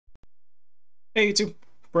Hey YouTube,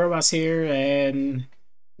 Robots here, and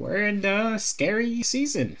we're in the scary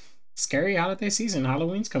season. Scary holiday season.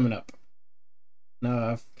 Halloween's coming up.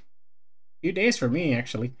 A few days for me,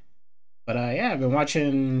 actually. But yeah, I've been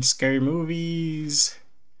watching scary movies,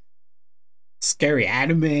 scary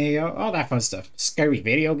anime, all that fun stuff. Scary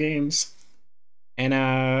video games. And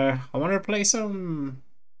I wanted to play some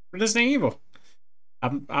Resident Evil.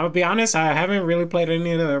 I'll be honest, I haven't really played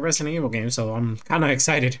any of the Resident Evil games, so I'm kind of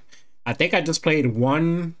excited. I think I just played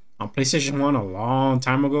one on PlayStation 1 a long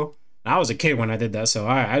time ago. I was a kid when I did that, so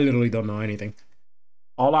I literally don't know anything.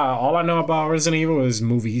 All I know about Resident Evil is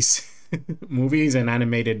movies. Movies and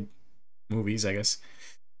animated movies, I guess.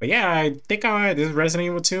 But yeah, I think this is Resident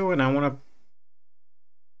Evil 2, and I wanna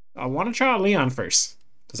try out Leon first.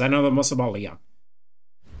 Because I know the most about Leon.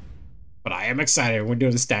 But I am excited. We're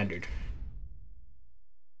doing standard.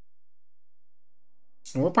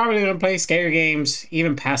 And we're probably gonna play scary games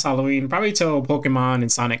even past Halloween, probably till Pokemon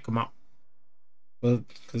and Sonic come out. Well,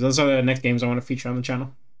 because those are the next games I want to feature on the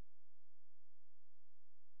channel.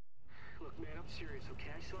 Look, man, I'm serious,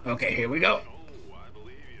 okay? Okay, here we go. Oh, I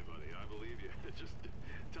believe you, buddy. I believe you. Just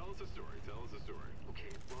tell us a story. Tell us a story.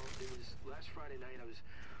 Okay, well, it was last Friday night. I was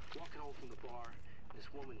walking home from the bar, and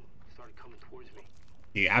this woman started coming towards me.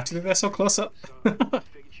 You have to do that so close up. I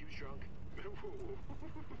figured she was drunk. Whoa.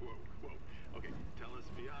 Okay, tell us,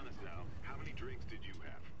 be honest now. How many drinks did you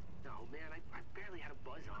have? No, man, I barely had a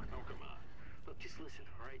buzz on. Oh, come on. Look, just listen,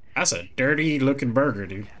 all right? That's a dirty looking burger,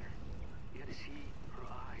 dude. You had to see her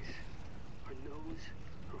eyes, her nose,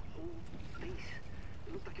 her whole face.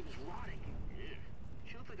 It looked like it was rotting. Yeah.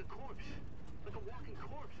 She looked like a corpse, like a walking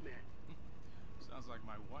corpse, man. Sounds like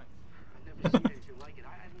my wife. I've never seen anything like it.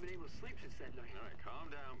 I haven't been able to sleep since that night. All right,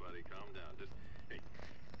 calm down, buddy. Calm down. Just, hey,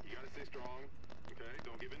 you gotta stay strong, okay?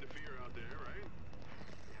 Don't give in to fear out there, right?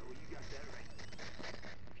 Yeah, well, you got that right.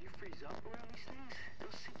 If you freeze up around these things,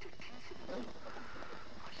 they'll sink their teeth in you.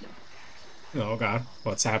 Oh god,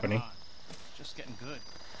 what's happening? Just getting good.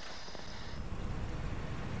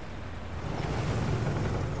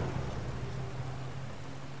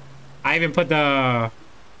 I even put the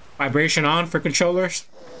vibration on for controllers.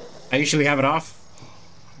 I usually have it off.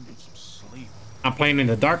 I need some sleep. I'm playing in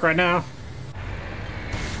the dark right now.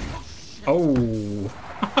 Oh.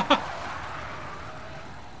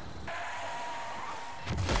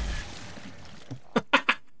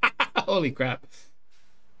 Holy crap.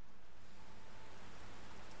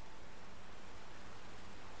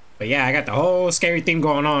 But yeah, I got the whole scary thing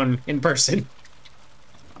going on in person.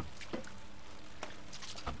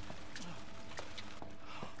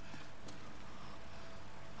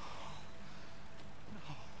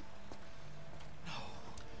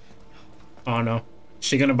 Oh no.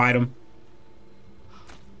 She gonna bite him.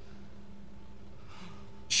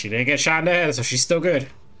 She didn't get shot in the head, so she's still good.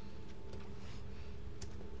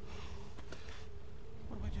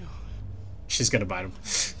 What do I do? She's gonna bite him.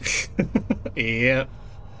 Yep.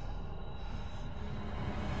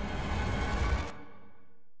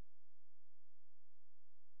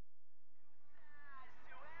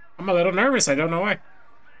 I'm a little nervous. I don't know why.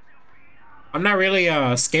 I'm not really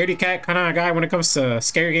a scaredy cat kind of guy when it comes to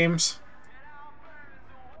scary games.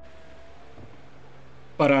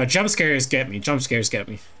 But jump scares get me. Jump scares get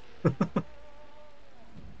me.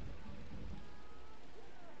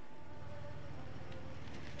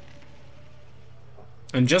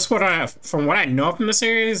 And just from what I know from the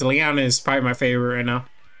series, Leon is probably my favorite right now.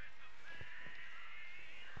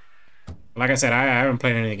 Like I said, I haven't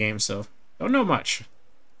played any games, so don't know much.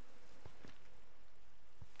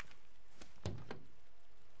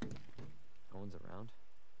 No one's around.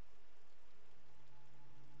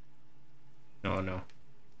 No, no.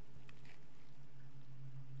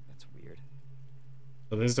 That's weird.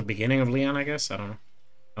 So this is the beginning of Leon, I guess? I don't know.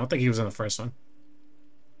 I don't think he was in the first one.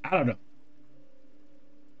 I don't know.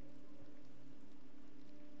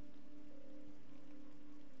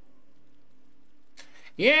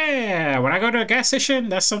 Yeah, when I go to a gas station,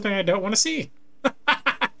 that's something I don't want to see.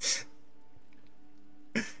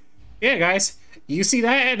 Yeah, guys, you see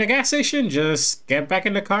that at the gas station, just get back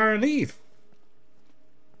in the car and leave.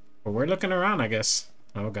 But we're looking around, I guess.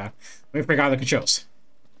 Oh, God. Let me figure out the controls.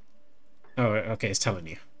 Oh, okay, it's telling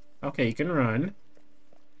you. Okay, you can run.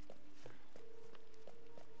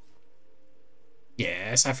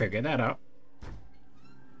 Yes, I figured that out.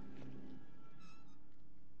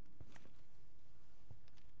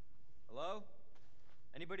 Hello?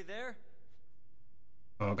 Anybody there?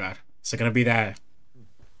 Oh, God. Is it gonna be that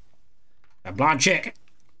blonde chick?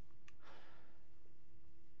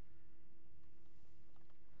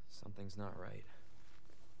 Something's not right.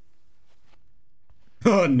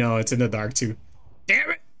 Oh, no, it's in the dark, too.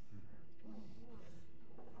 Damn it!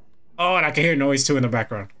 Oh, and I can hear noise too in the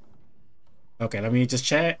background. Okay, let me just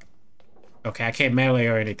check. Okay, I can't melee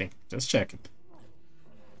or anything. Just checking.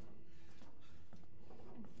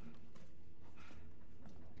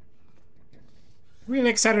 Really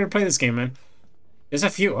excited to play this game, man. There's a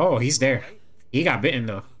few. Oh, he's there. He got bitten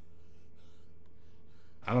though.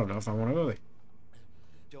 I don't know if I want to go there.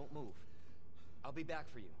 Don't move. I'll be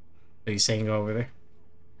back for you. Are you saying go over there?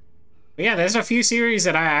 But yeah, there's a few series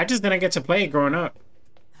that I just didn't get to play growing up.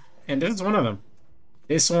 And this is one of them.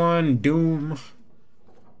 This one, Doom,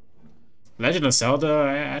 Legend of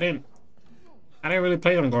Zelda. I didn't really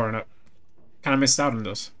play them growing up. Kind of missed out on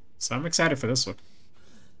those. So I'm excited for this one.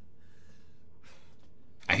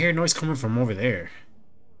 I hear noise coming from over there.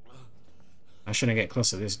 I shouldn't get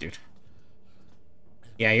close to this dude.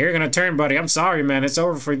 Yeah, you're gonna turn, buddy. I'm sorry, man. It's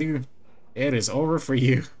over for you. It is over for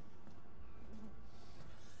you.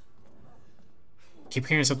 Keep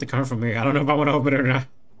hearing something coming from here. I don't know if I want to open it or not.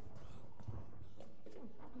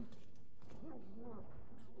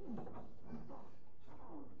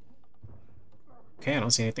 Okay, I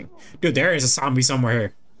don't see anything. Dude, there is a zombie somewhere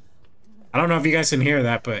here. I don't know if you guys can hear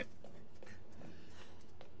that, but...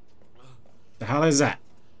 the hell is that?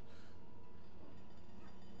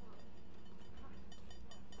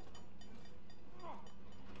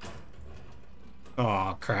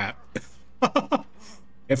 Oh, crap.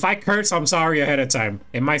 If I curse, I'm sorry ahead of time.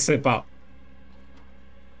 It might slip out.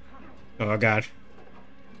 Oh, God.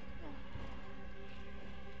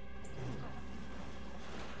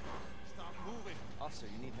 Stop moving. Officer,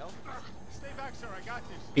 you need help? Stay back, sir. I got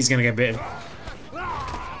this. He's gonna get bitten.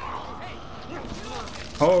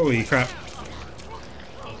 Holy crap.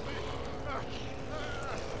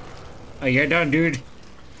 Oh, you're done, dude.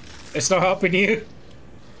 It's not helping you.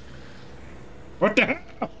 What the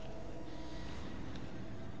hell?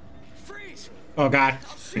 Freeze! Oh, God.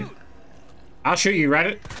 I'll shoot you,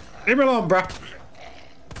 right? Leave me alone, bro.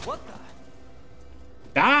 What the?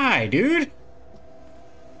 Die, dude.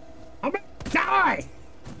 I'm gonna die.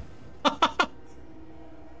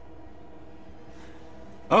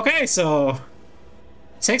 Okay, so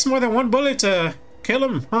takes more than one bullet to kill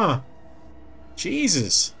him, huh?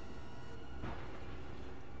 Jesus.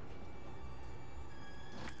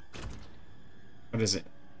 What is it?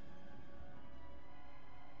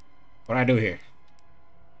 What do I do here?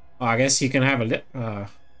 Oh, I guess you can have a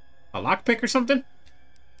lockpick or something.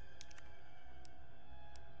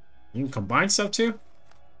 You can combine stuff too.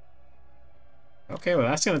 Okay, well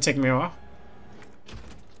that's gonna take me a while.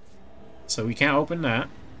 So we can't open that.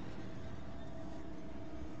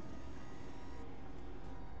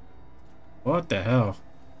 What the hell?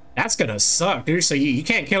 That's gonna suck, dude. So you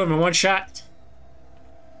can't kill him in one shot?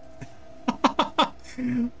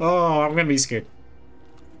 Oh, I'm gonna be scared.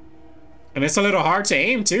 And it's a little hard to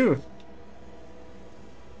aim too.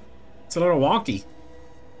 It's a little wonky.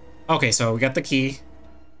 Okay, so we got the key.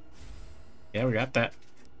 Yeah, we got that.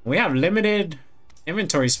 We have limited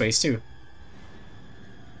inventory space too.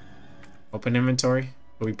 Open inventory.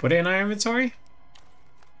 Do we put it in our inventory?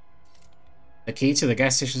 The key to the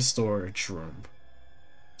gas station storage room.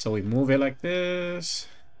 So we move it like this.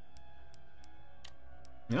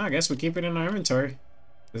 No, I guess we keep it in our inventory.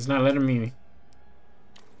 It's not letting me...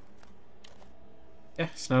 yeah,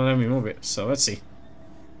 it's not letting me move it. So let's see.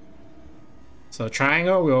 So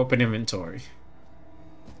triangle, we open inventory.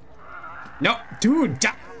 No, dude,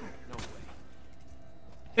 die! No way.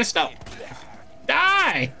 Just no.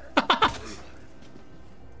 Die!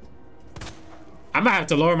 I might have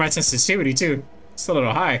to lower my sensitivity too. It's a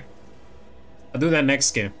little high. I'll do that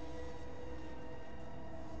next game.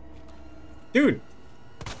 Dude!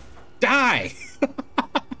 Die!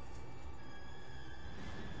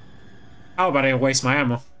 How about I waste my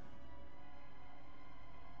ammo?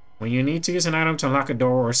 When you need to use an item to unlock a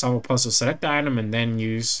door or solve a puzzle, select the item and then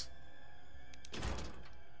use...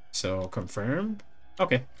 so, confirm?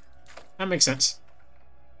 Okay. That makes sense.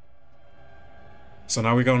 So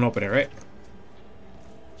now we go and open it, right?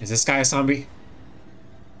 Is this guy a zombie?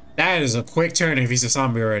 That is a quick turn if he's a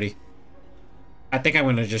zombie already. I think I'm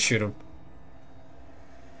gonna just shoot him.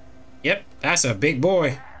 Yep, that's a big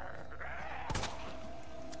boy.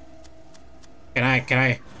 Can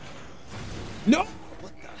I? No!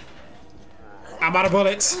 I'm out of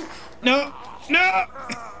bullets. No! No!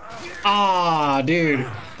 Ah, dude.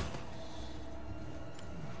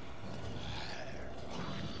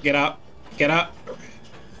 Get up. Get up.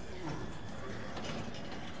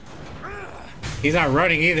 He's not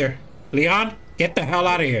running either. Leon, get the hell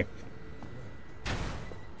out of here.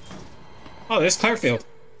 Oh, there's Clearfield.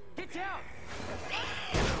 Get down!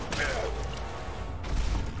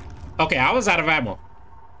 Okay, I was out of ammo.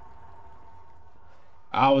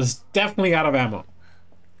 I was definitely out of ammo.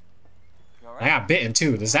 You I alright? got bitten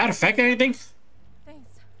too. Does that affect anything? Thanks.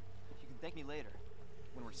 You can thank me later,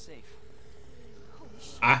 when we're safe. Holy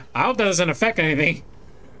shit. I hope that doesn't affect anything.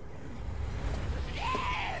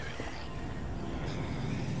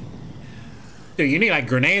 Dude, you need like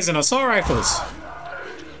grenades and assault rifles.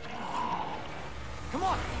 Come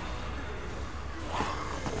on!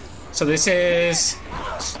 So this is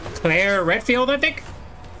Claire Redfield, I think?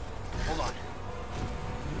 Hold on.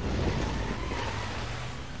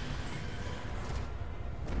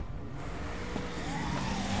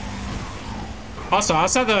 Also, I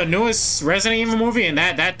saw the newest Resident Evil movie, and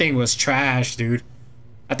that thing was trash, dude.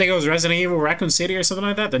 I think it was Resident Evil Raccoon City or something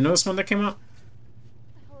like that, the newest one that came out.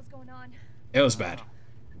 What the hell is going on? It was bad.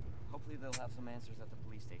 Hopefully they'll have some answers at the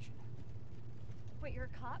police station. Wait, you're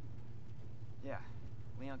a cop? Yeah,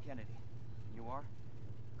 Leon Kennedy. You are?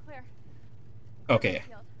 Claire. Okay,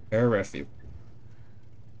 Redfield. Claire Redfield.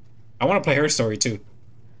 I want to play her story too.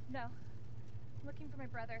 No. I'm looking for my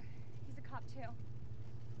brother. He's a cop too.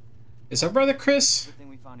 Is her brother Chris? Good thing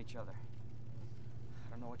we found each other. I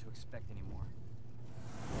don't know what to expect anymore.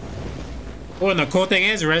 Oh, and the cool thing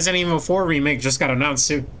is, Resident Evil 4 Remake just got announced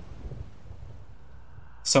too.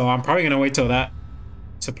 So I'm probably gonna wait till that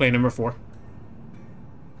to play number 4.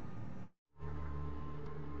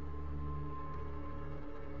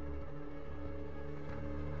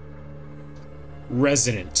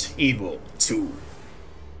 Resident Evil 2.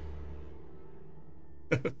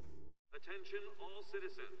 Attention all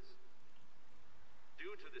citizens.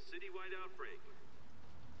 Due to the citywide outbreak,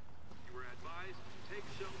 you are advised to take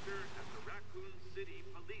shelter at the Raccoon City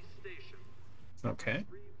Police Station. Okay.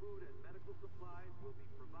 Free food and medical supplies will be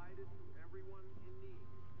provided to everyone in need.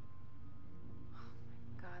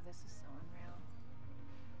 God, this is so unreal.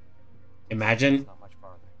 Imagine, It's not much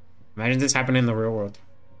farther. imagine this happening in the real world.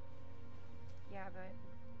 Yeah, but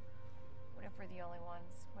what if we're the only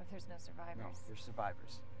ones? What if there's no No, survivors? there's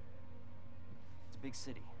survivors. It's a big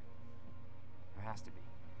city. There has to be.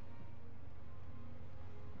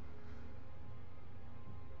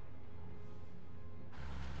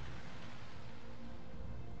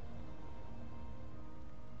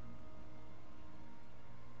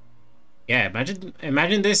 Yeah,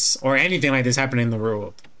 imagine this or anything like this happening in the real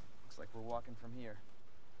world. Looks like we're walking from here.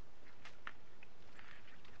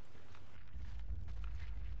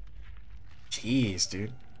 Jeez,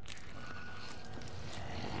 dude.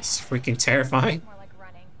 It's freaking terrifying. More like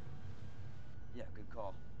running. Yeah, good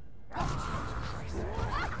call.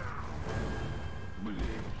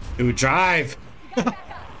 Dude, drive.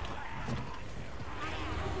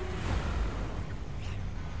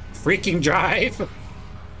 Freaking drive.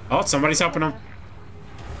 Oh, somebody's helping him.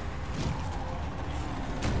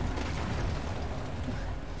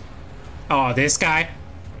 Oh, this guy.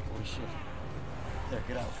 Holy shit. There,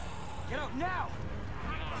 get out. Get out now!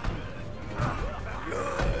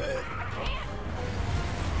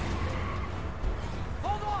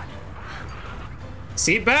 Hold on!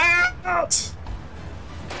 Seatbelt!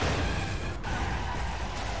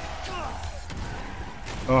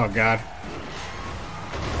 Oh, God.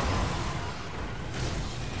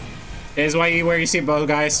 Here's why you wear your seatbelt,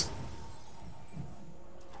 guys.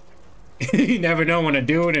 You never know when a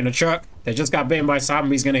dude in a truck that just got bitten by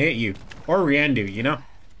zombies gonna hit you. Or Riendu, you know?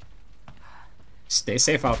 Stay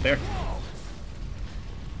safe out there.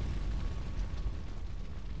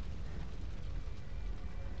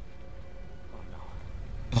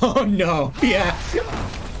 Oh no, yeah.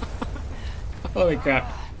 Holy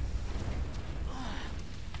crap.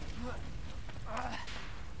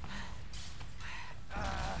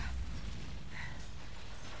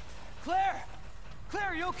 Claire! Claire,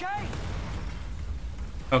 are you okay?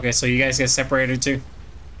 Okay, so you guys get separated too?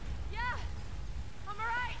 Yeah, I'm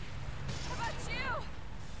alright. How about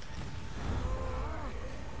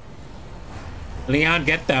you? Leon,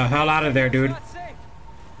 get the hell out of there, dude. Not safe.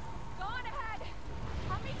 Go on ahead.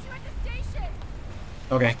 I'll meet you at the station.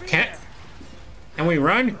 Okay, can we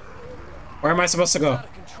run? Where am I supposed to go? Out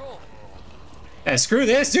of control. Yeah, screw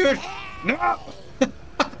this, dude. No.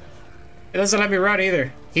 It doesn't let me run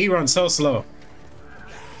either. He runs so slow.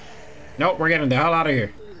 Nope, we're getting the hell out of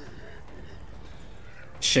here.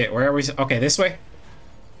 Shit, where are we? Okay, this way.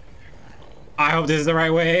 I hope this is the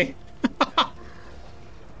right way.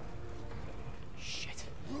 Shit.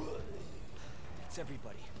 That's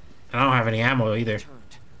everybody. I don't have any ammo either. Turned.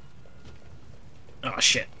 Oh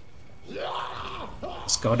shit.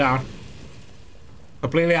 Let's go down.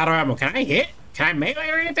 Completely out of ammo. Can I hit? Can I melee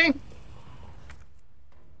or anything?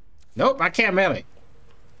 Nope, I can't melee.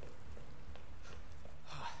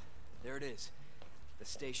 There it is. The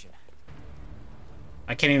station.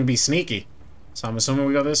 I can't even be sneaky. So I'm assuming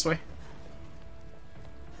we go this way.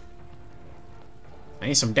 I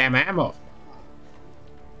need some damn ammo.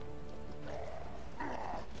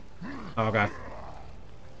 Oh god.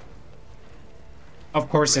 Of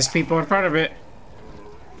course, there's people in front of it.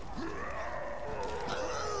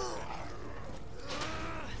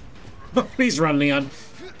 Please run, Leon.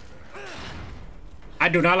 I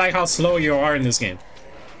do not like how slow you are in this game.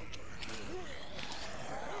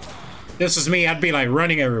 This was me, I'd be like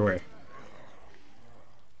running everywhere.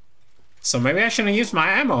 So maybe I shouldn't use my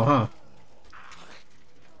ammo, huh?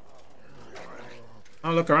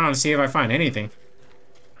 I'll look around and see if I find anything.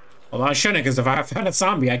 Although I shouldn't, because if I found a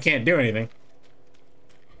zombie, I can't do anything.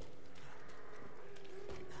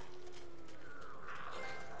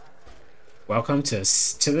 Welcome to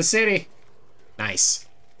the city. Nice.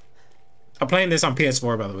 I'm playing this on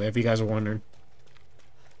PS4, by the way, if you guys are wondering.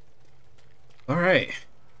 Alright.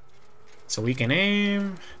 So we can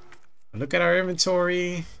aim. Look at our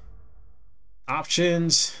inventory.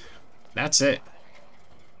 Options. That's it.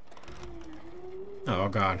 Oh,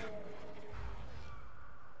 God.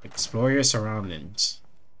 Explore your surroundings.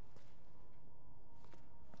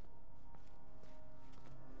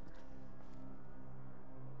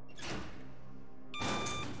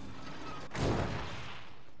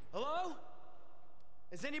 Hello?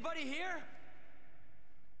 Is anybody here?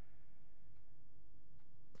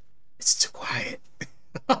 It's too quiet.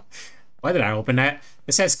 Why did I open that?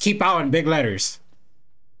 It says keep out in big letters.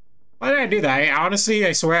 Why did I do that?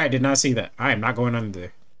 I swear I did not see that. I am not going under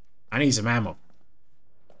there. I need some ammo.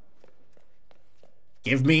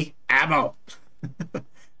 Give me ammo.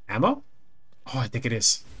 Ammo? Oh, I think it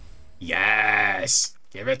is. Yes.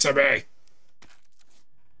 Give it to me.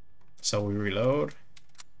 So we reload.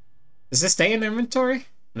 Does this stay in the inventory?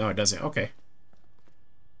 No, it doesn't. Okay.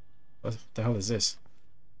 What the hell is this?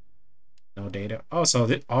 No data. Oh,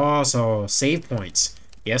 so save points.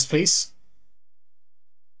 Yes, please.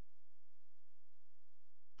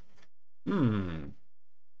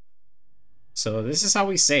 So this is how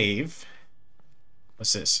we save.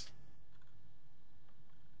 What's this?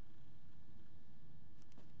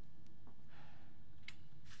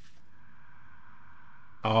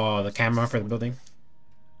 Oh, the camera for the building.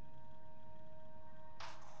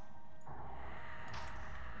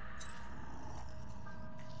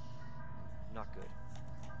 Not good.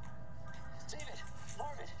 David,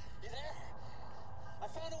 Marvin, you there? I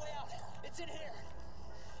found a way out. It's in here.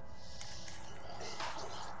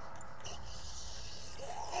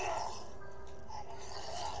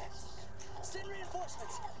 Send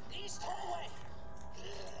reinforcements. East hallway.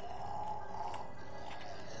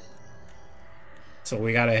 So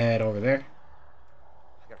we gotta head over there.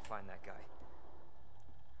 I gotta find that guy.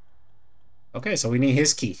 Okay, so we need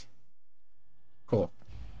his key. Cool.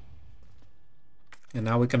 And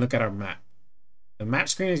now we can look at our map. The map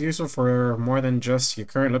screen is useful for more than just your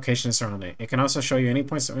current location and surrounding. It can also show you any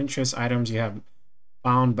points of interest, items you have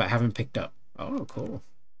found but haven't picked up. Oh, cool.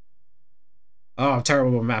 Oh, I'm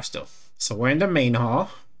terrible with maps still. So we're in the main hall.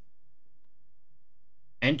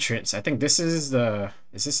 Entrance. I think this is the...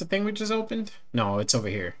 Is this the thing we just opened? No, it's over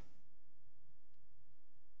here.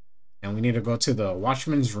 And we need to go to the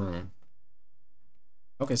watchman's room.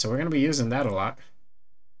 Okay, so we're going to be using that a lot.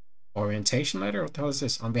 Orientation letter? What the hell is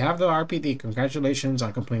this? On behalf of the RPD, congratulations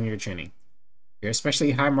on completing your training. Your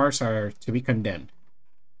especially high marks are to be condemned.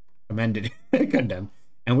 Commended. Condemned.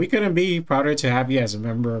 And we couldn't be prouder to have you as a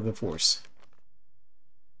member of the force.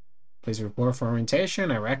 Please report for orientation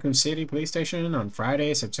at Raccoon City Police Station on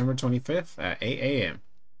Friday, September 25th at 8 a.m.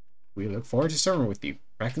 We look forward to serving with you.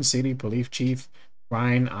 Raccoon City Police Chief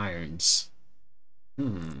Brian Irons.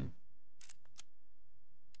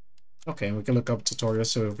 Okay, we can look up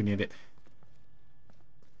tutorials too if we need it.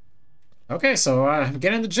 Okay, so I'm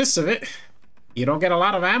getting the gist of it. You don't get a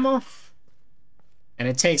lot of ammo, and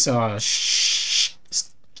it takes you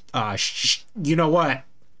know what?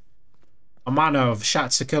 Amount of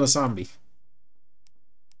shots to kill a zombie.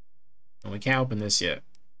 And we can't open this yet.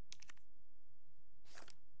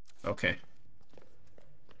 Okay.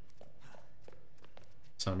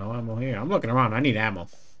 So no ammo here. I'm looking around. I need ammo.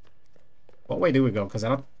 What way do we go? Because I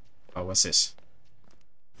don't... Oh, what's this?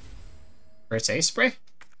 First aid spray?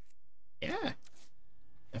 Yeah.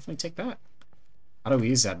 Definitely take that. How do we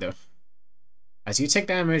use that, though? As you take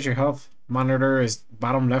damage, your health monitor is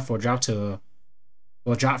bottom left will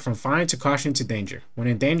drop from fine to caution to danger. When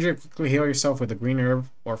in danger, quickly heal yourself with a green herb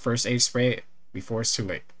or first aid spray before it's too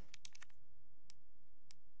late.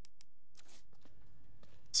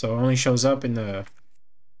 So it only shows up in the...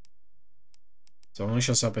 So it only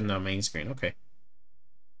shows up in the main screen. Okay.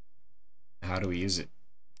 How do we use it?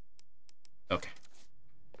 Okay.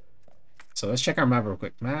 So let's check our map real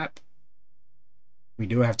quick. Map. We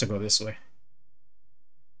do have to go this way.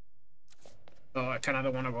 Oh, I kind of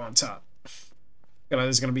don't want to go on top. I feel like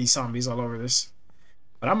there's going to be zombies all over this.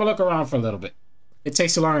 But I'm going to look around for a little bit. It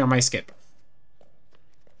takes too long, I might skip.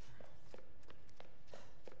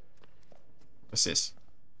 What's this?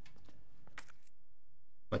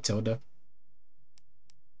 Matilda.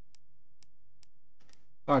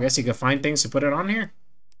 Oh, I guess you could find things to put it on here?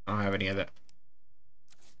 I don't have any of that.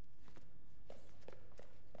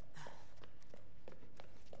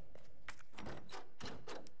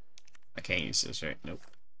 I can't use this, right? Nope.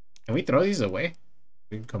 Can we throw these away?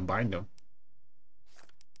 We can combine them.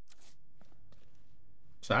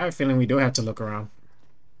 So I have a feeling we do have to look around.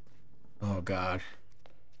 Oh, God.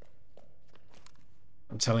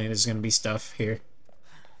 I'm telling you, there's going to be stuff here.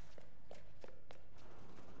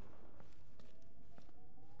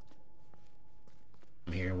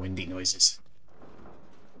 I'm hearing windy noises.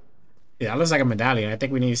 Yeah, that looks like a medallion. I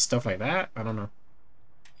think we need stuff like that. I don't know.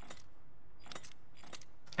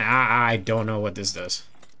 I don't know what this does.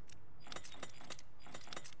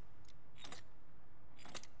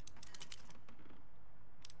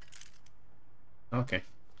 Okay.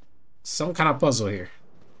 Some kind of puzzle here.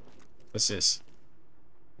 What's this?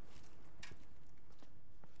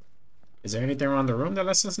 Is there anything around the room that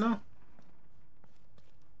lets us know?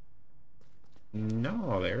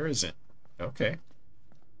 No, there isn't. Okay.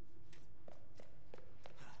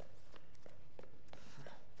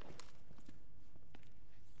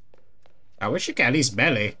 I wish you could at least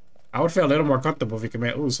melee. I would feel a little more comfortable if you could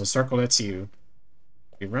melee. Ooh, so circle lets you...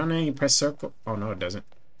 You run in, you press circle. Oh, no, it doesn't.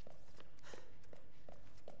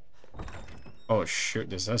 Oh, shoot,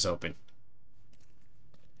 this does open.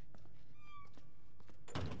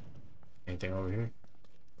 Anything over here?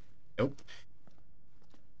 Nope.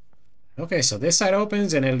 Okay, so this side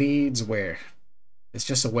opens and it leads where? It's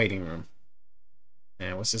just a waiting room.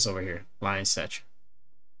 And what's this over here? Lion statue.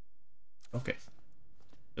 Okay.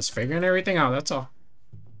 Just figuring everything out, that's all.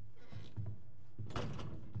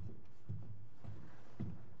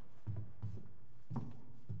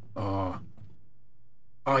 Oh.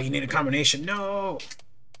 Oh, you need a combination. No!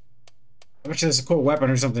 I bet you there's a cool weapon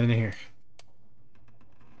or something in here.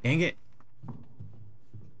 Dang it.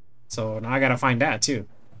 So now I gotta find that too.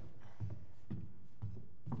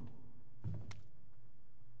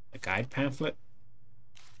 A guide pamphlet.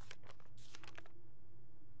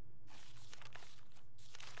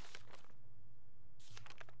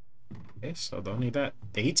 Okay, so don't need that.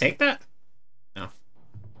 Did he take that? No.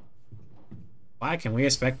 Why can we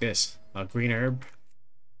expect this? A green herb.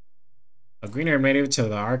 A green herb native to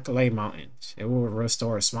the Arklay Mountains. It will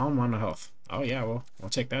restore a small amount of health. Oh yeah, well,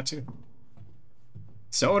 we'll take that too.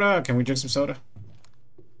 Soda! Can we drink some soda?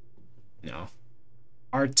 No.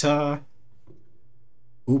 Arta.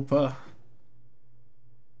 Oopa.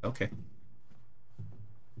 Okay.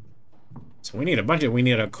 So we need a bunch of... We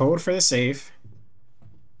need a code for the safe.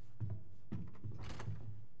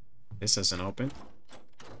 This doesn't open.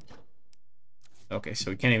 Okay, so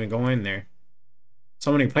we can't even go in there.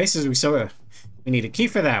 So many places we still... We need a key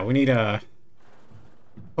for that. We need a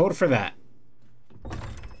code for that.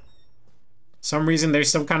 Some reason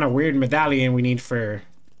there's some kind of weird medallion we need for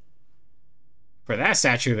that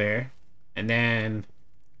statue there. And then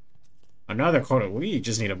another code. We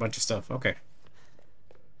just need a bunch of stuff. Okay.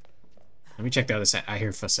 Let me check the other side. I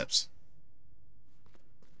hear footsteps.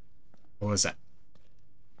 What was that?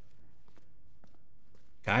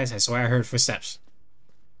 Guys, I swear I heard footsteps.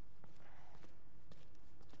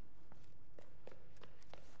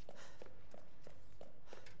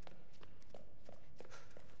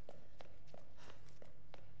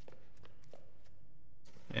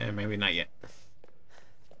 Yeah, maybe not yet.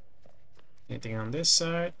 Anything on this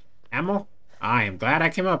side? Ammo? I am glad I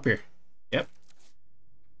came up here. Yep.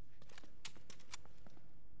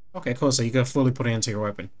 Okay, cool. So you can fully put it into your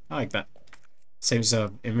weapon. I like that. Saves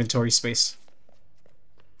inventory space.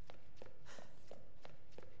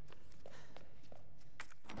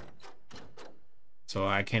 So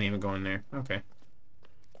I can't even go in there. Okay.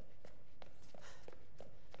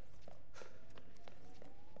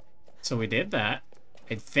 So we did that.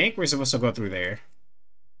 I think we're supposed to go through there.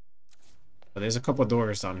 But there's a couple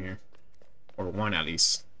doors down here. Or one at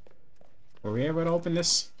least. Were we able to open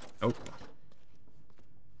this? Nope.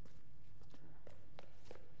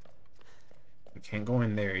 We can't go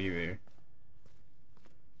in there either.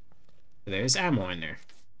 There's ammo in there.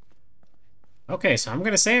 Okay, so I'm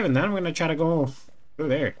gonna save and then I'm gonna try to go through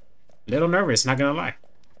there. A little nervous, not gonna lie.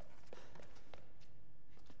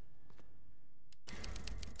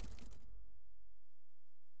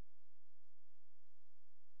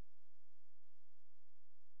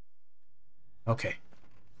 Okay.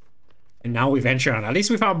 And now we venture on. At least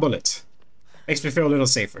we found bullets. Makes me feel a little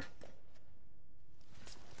safer.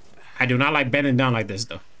 I do not like bending down like this,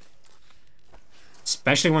 though.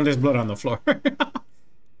 Especially when there's blood on the floor.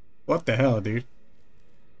 What the hell, dude?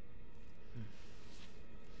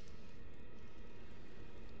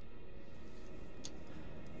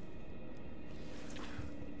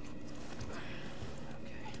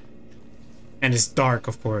 And it's dark,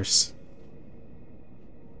 of course.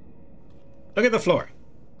 Look at the floor.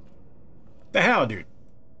 The hell, dude?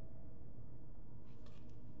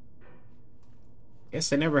 Guess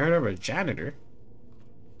they never heard of a janitor.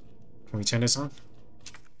 Can we turn this on?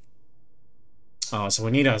 Oh, so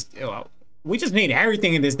we need a... We just need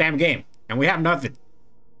everything in this damn game. And we have nothing.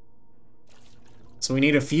 So we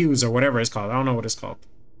need a fuse or whatever it's called. I don't know what it's called.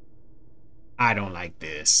 I don't like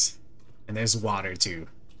this. And there's water, too.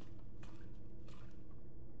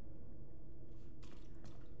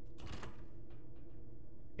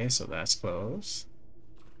 Okay, so that's closed.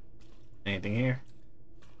 Anything here?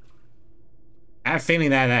 I have a feeling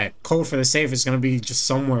that that code for the safe is going to be just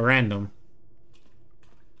somewhere random.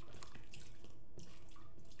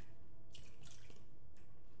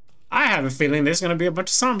 I have a feeling there's going to be a bunch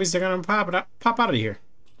of zombies that are going to pop out of here.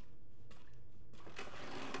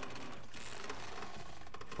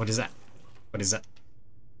 What is that? What is that?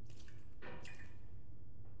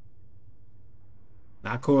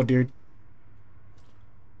 Not cool, dude.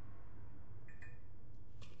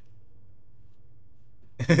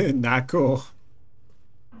 Not cool.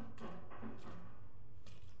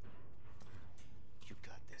 You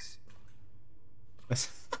got this.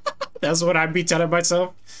 That's what I'd be telling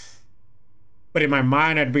myself. But in my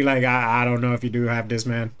mind, I'd be like, I don't know if you do have this,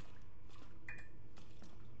 man.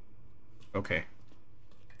 Okay.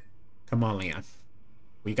 Come on, Leon.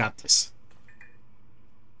 We got this.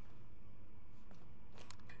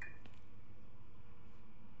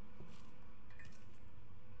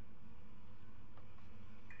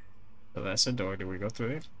 So that's a door. Do we go through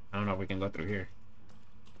it? I don't know if we can go through here.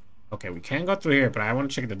 Okay, we can go through here, but I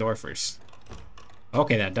want to check the door first.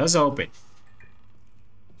 Okay, that does open.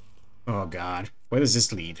 Oh, God. Where does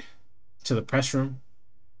this lead? To the press room?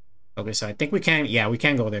 Okay, so I think we can... Yeah, we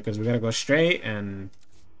can go there because we got to go straight and...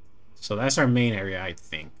 So that's our main area, I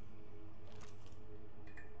think.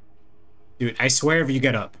 Dude, I swear if you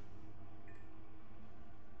get up.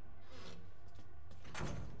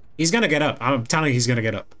 He's gonna get up. I'm telling you he's gonna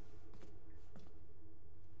get up.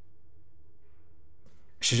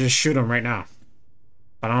 I should just shoot him right now.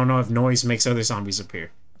 But I don't know if noise makes other zombies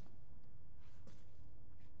appear.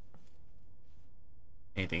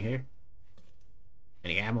 Anything here?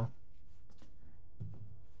 Any ammo?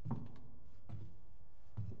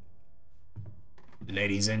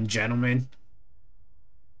 Ladies and gentlemen,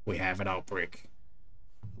 we have an outbreak.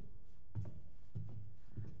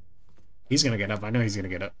 He's gonna get up. I know he's gonna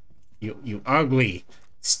get up. You ugly,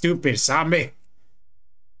 stupid zombie.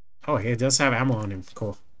 Oh, he does have ammo on him.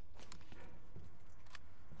 Cool.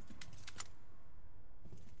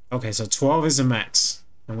 Okay, so 12 is the max.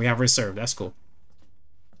 And we have reserve. That's cool.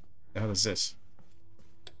 What the hell is this?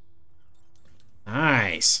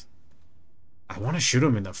 Nice. I want to shoot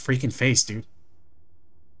him in the freaking face, dude.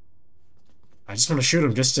 I just want to shoot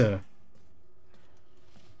him just to...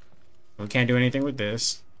 We can't do anything with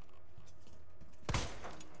this.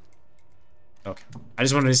 Okay. I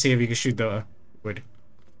just wanted to see if you could shoot the wood.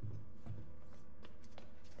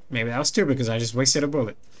 Maybe that was stupid because I just wasted a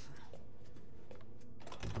bullet.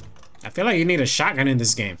 I feel like you need a shotgun in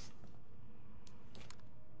this game.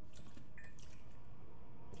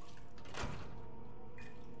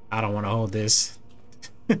 I don't want to hold this.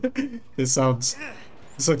 This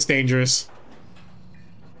looks dangerous.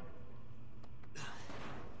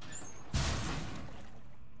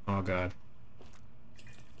 Oh, God.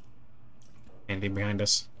 Anything behind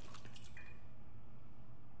us?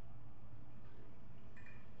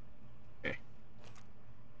 Okay.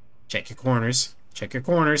 Check your corners. Check your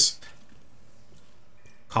corners.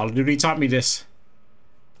 Call of Duty taught me this.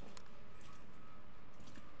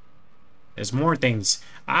 There's more things.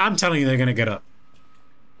 I'm telling you they're gonna get up.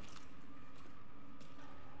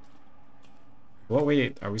 What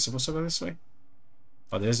way? Are we supposed to go this way?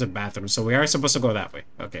 Oh, there's a bathroom. So we are supposed to go that way.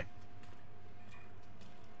 Okay.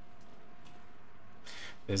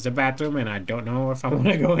 There's the bathroom, and I don't know if I want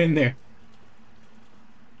to go in there.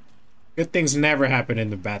 Good things never happen in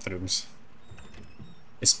the bathrooms.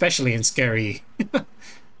 Especially in scary.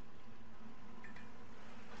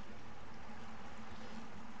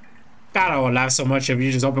 God, I would laugh so much if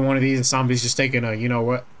you just open one of these and zombies just taking a, you know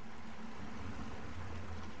what?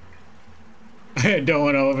 I don't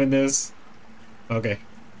want to open this. Okay.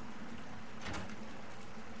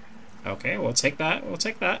 Okay, we'll take that. We'll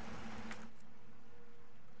take that.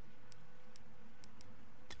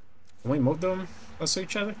 Can we move them close to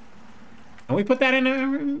each other? Can we put that in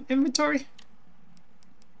our inventory?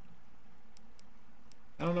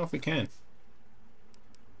 I don't know if we can.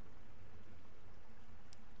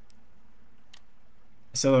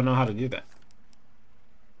 I still don't know how to do that.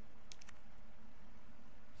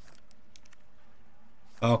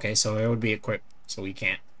 Okay, so it would be equipped, so we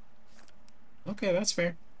can't. Okay, that's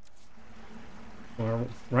fair. We're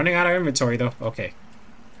running out of inventory, though. Okay.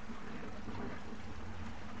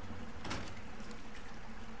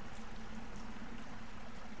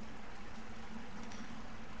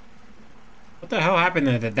 What the hell happened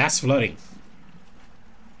there? That's flooding.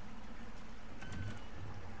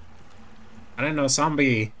 I didn't know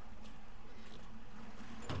zombie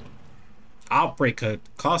outbreak could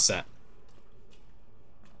cause that.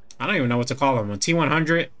 I don't even know what to call them. A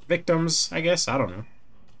T-100 victims, I guess? I don't know.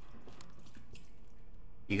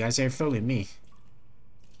 You guys ain't feeling me.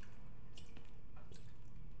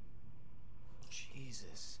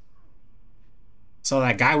 Jesus. So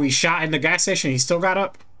that guy we shot in the gas station, he still got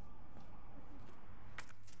up?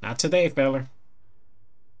 Not today, fella.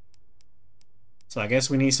 So I guess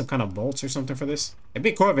we need some kind of bolts or something for this. It'd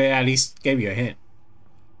be cool if it at least gave you a hint.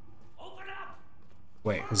 Open up!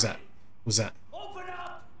 Wait, who's that? Who's that? Open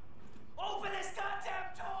up! Open this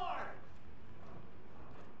goddamn door!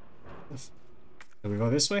 Do we go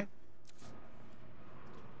this way?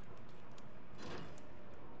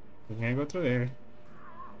 We can't go through there.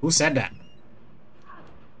 Who said that?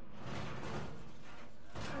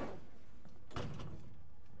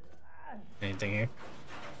 Anything here?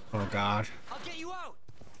 Oh god. I'll get you out!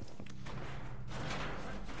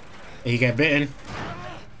 He got bitten.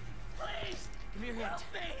 Please! Give me your hand. Help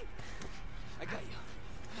me! I got you.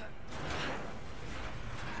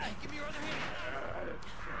 Give me your other hand.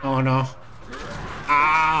 Oh no.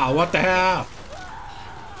 Ah, what the hell?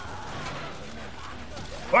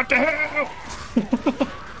 What the hell?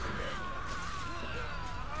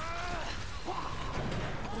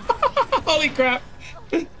 Holy crap.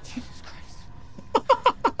 Jesus Christ.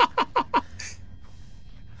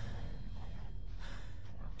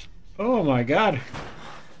 Oh my god.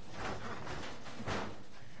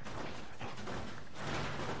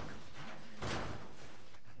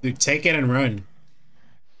 Dude, take it and run.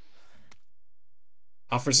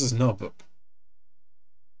 Officer's notebook.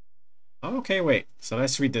 Okay, wait. So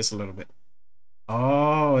let's read this a little bit.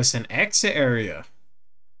 Oh, it's an exit area.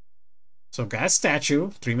 So got statue,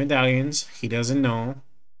 3 medallions. He doesn't know.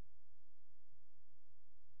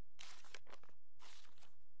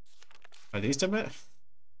 Are these the bit?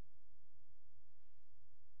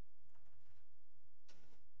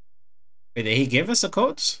 Wait, did he give us the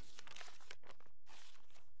codes?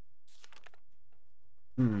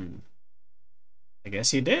 I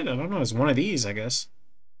guess he did. I don't know. It's one of these, I guess.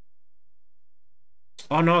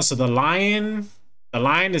 Oh no, so the lion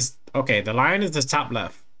is okay, the lion is the top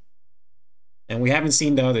left. And we haven't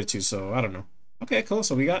seen the other two, so I don't know. Okay, cool.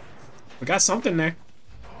 So we got something there.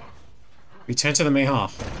 Return to the main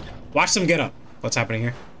hall. Watch them get up. What's happening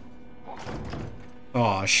here?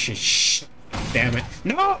 Oh shit. Damn it.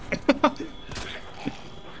 No!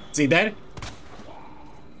 Is he dead?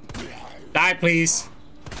 Die, please.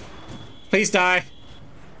 Please die.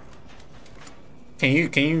 Can you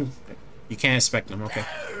can't inspect him, okay.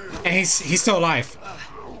 And he's still alive.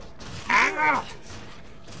 Ah!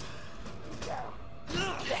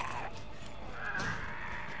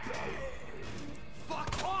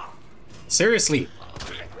 Seriously.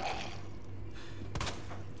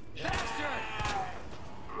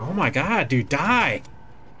 Oh my god, dude, die.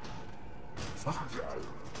 Fuck.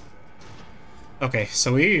 Okay,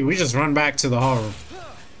 so we just run back to the hall room.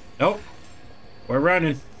 Nope. We're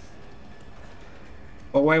running.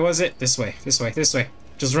 What way was it? This way, this way, this way.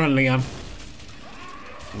 Just run, Leon.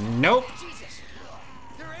 Nope. Jesus!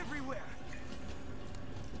 They're everywhere!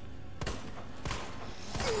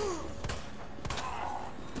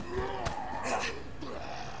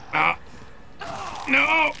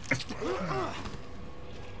 No!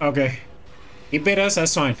 Okay. He bit us,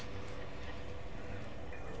 that's fine.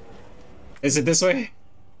 Is it this way?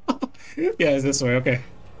 Yeah, it's this way, okay.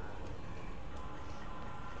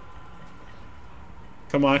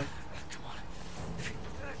 Come on.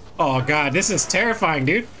 Oh god, this is terrifying,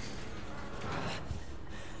 dude.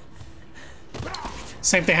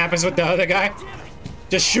 Same thing happens with the other guy.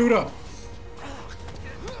 Just shoot him.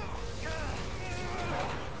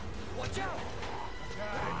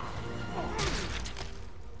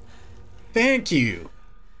 Thank you.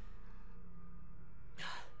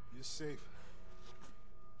 You're safe.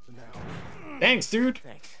 For now. Thanks, dude.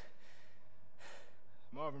 Thanks.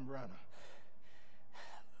 Marvin Browner.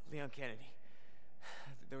 Leon Kennedy.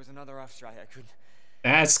 There was another off strike. I couldn't.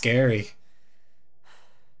 That's scary.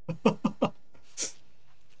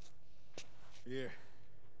 Here.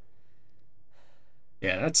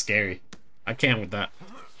 Yeah, that's scary. I can't with that.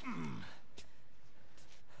 I'm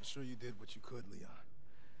sure you did what you could, Leon.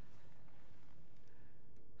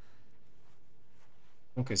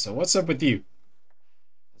 Okay, so what's up with you?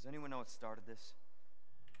 Does anyone know what started this?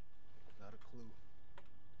 Not a clue.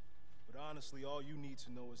 But honestly, all you need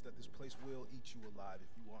to know is that this place will eat you alive if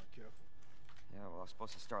you aren't careful. Yeah, well, I was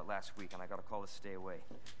supposed to start last week, and I got a call to stay away.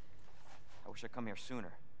 I wish I'd come here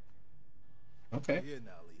sooner. Okay. Here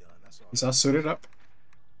now, Leon. That's all. He's all suited up.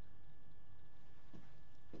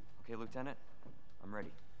 Okay, Lieutenant, I'm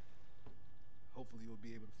ready. Hopefully you'll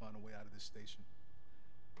be able to find a way out of this station.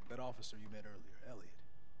 That officer you met earlier, Elliot.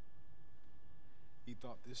 He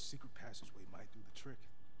thought this secret passageway might do the trick.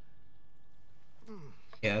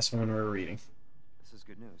 Yeah, that's the one we're reading. This is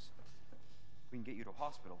good news. We can get you to a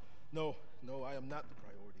hospital. No, I am not the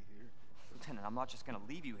priority here. Lieutenant, I'm not just gonna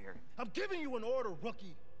leave you here. I'm giving you an order,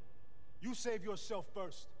 rookie. You save yourself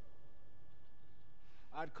first.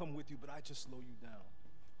 I'd come with you, but I'd just slow you down.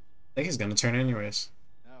 I think he's gonna turn anyways.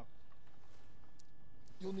 Now,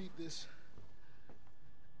 you'll need this.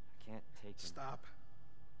 I can't take him. Stop.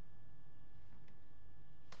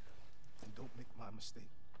 And don't make my mistake.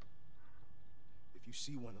 If you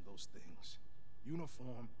see one of those things,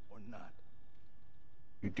 uniform or not,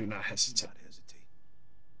 You do not do hesitate. not hesitate.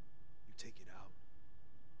 You take it out,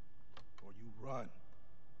 or you run.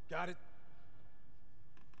 Got it?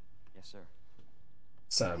 Yes, sir.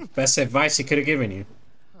 It's the best advice he could have given you.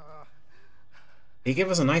 He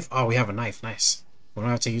gave us a knife. Oh, we have a knife. Nice. We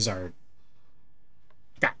don't have to use our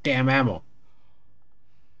goddamn ammo.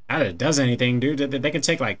 Not that it does anything, dude. They can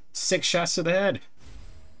take like 6 shots to the head.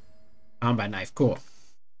 Combat knife. Cool.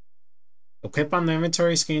 Equip on the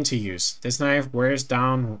inventory screen to use. This knife wears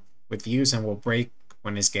down with use and will break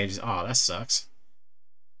when its gauge is... Oh, that sucks.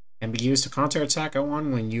 Can be used to counterattack a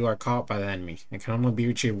one when you are caught by the enemy. It can only be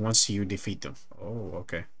retrieved once you defeat them. Oh,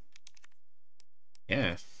 okay.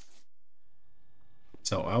 Yeah.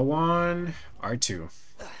 So L1, R2.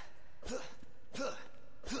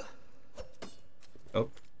 Oh,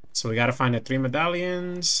 so we gotta find the 3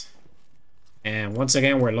 medallions. And once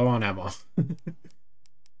again, we're low on ammo.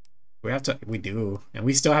 We do. And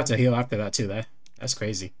we still have to heal after that too. That's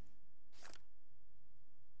crazy.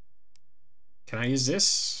 Can I use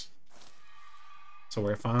this? So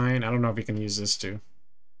we're fine. I don't know if we can use this too.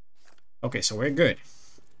 Okay, so we're good.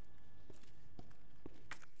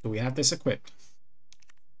 Do we have this equipped?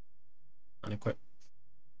 Unequipped.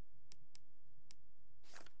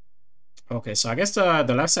 Okay, so I guess the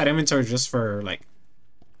left side inventory is just for like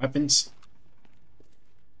weapons.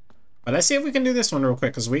 But let's see if we can do this one real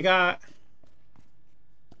quick, because we got...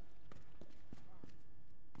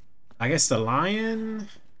 I guess the lion...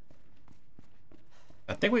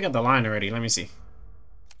 I think we got the lion already. Let me see.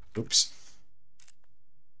 Oops.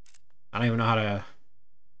 I don't even know how to...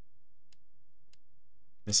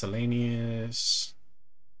 Miscellaneous...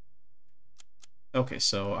 Okay,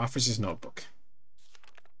 so officer's notebook.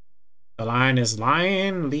 The lion is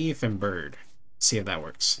lion, leaf, and bird. Let's see if that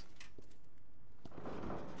works.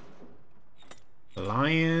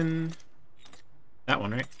 Lion. That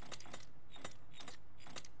one, right?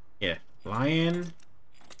 Yeah. Lion,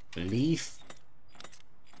 leaf,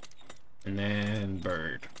 and then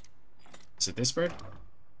bird. Is it this bird?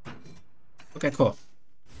 Okay, cool.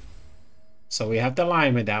 So we have the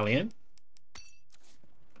lion medallion.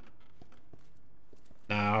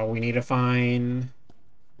 Now we need to find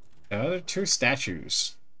the other 2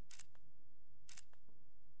 statues.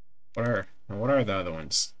 What are the other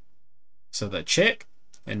ones? So the chick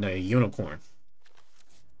and the unicorn.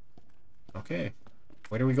 Okay.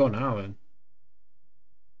 Where do we go now then?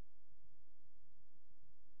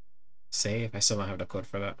 Save. I still don't have the code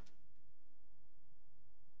for that.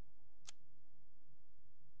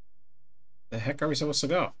 The heck are we supposed to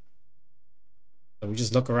go? So we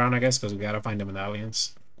just look around, I guess, because we gotta find the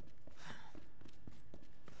medallions.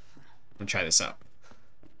 Let me try this out.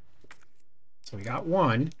 So we got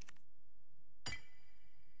 1.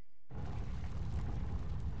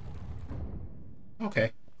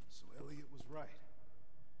 Okay. So Elliot was right.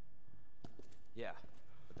 Yeah,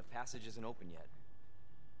 but the passage isn't open yet.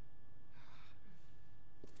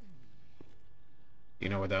 You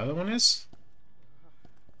know where the other one is?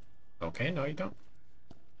 Okay, no you don't.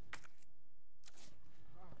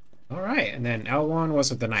 Alright, and then L1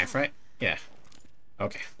 was with the knife, right? Yeah.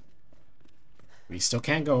 Okay. We still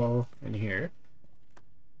can't go in here.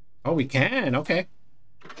 Oh, we can. Okay.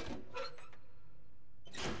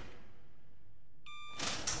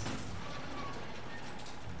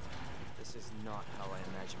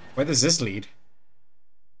 Where does this lead?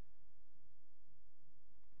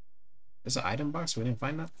 There's an item box. We didn't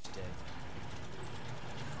find that.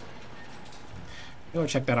 Go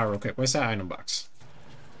check that out real quick. Where's that item box?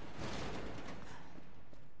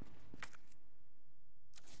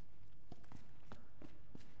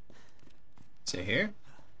 Is it here?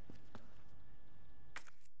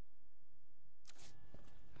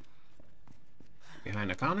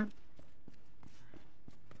 Behind the counter?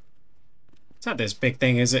 It's not this big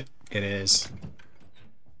thing, is it? It is.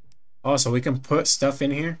 Oh, so we can put stuff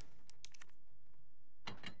in here?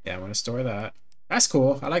 Yeah, I'm gonna store that. That's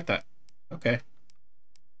cool. I like that. Okay.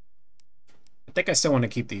 I think I still want to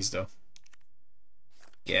keep these, though.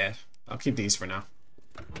 Yeah, I'll keep these for now.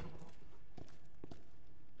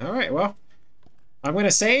 Alright, well. I'm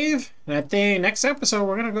gonna save, and I think next episode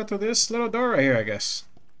we're gonna go through this little door right here, I guess.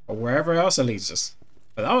 Or wherever else it leads us.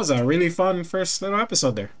 But that was a really fun first little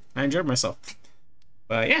episode there. I enjoyed myself.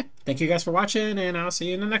 But yeah, thank you guys for watching, and I'll see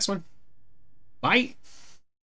you in the next one. Bye!